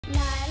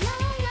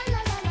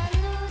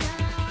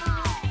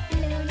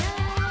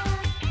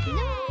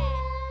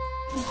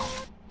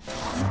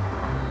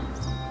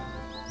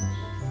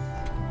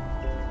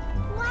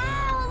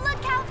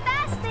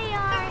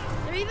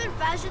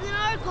faster than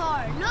our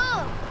car.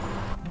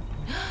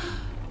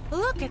 Look!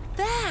 Look at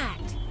that!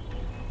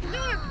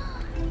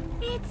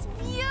 It's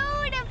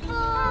beautiful!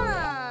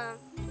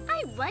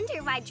 I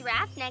wonder why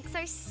giraffe necks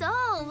are so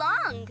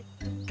long.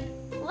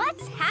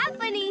 What's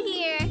happening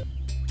here?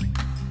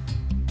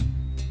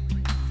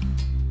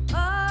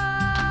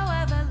 Oh,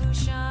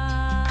 evolution.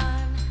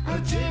 A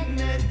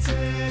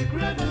genetic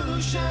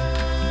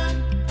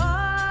revolution.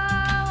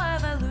 Oh,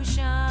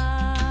 evolution.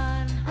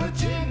 A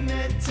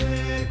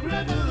genetic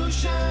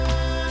revolution.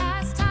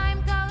 As time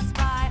goes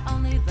by,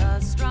 only the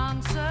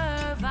strong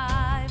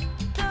survive.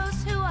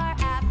 Those who are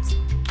apt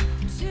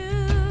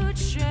to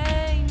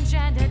change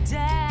and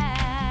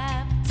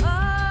adapt.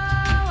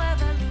 Oh,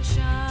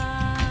 evolution.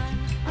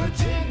 A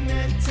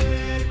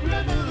genetic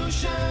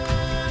revolution.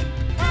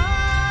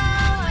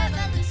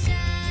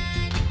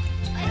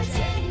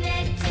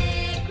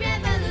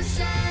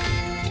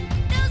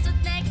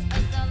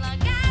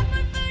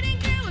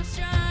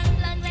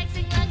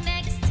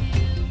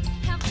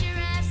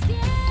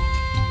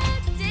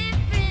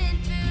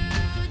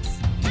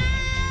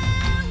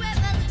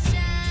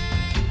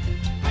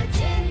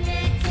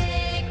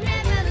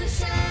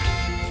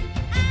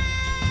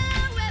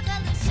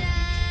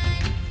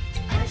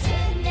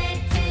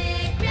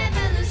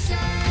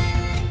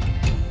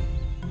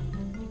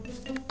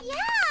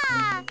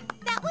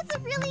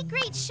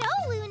 Great show,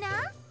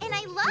 Luna. And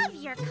I love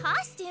your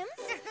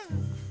costumes.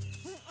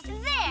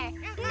 There!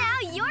 Now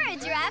you're a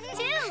giraffe,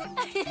 too.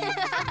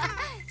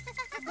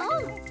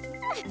 Oh.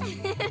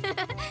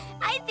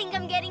 I think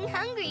I'm getting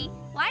hungry.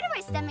 Why do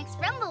our stomachs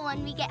rumble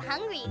when we get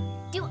hungry?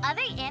 Do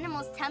other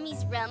animals'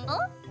 tummies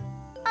rumble?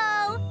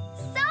 Oh,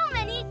 so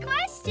many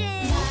questions!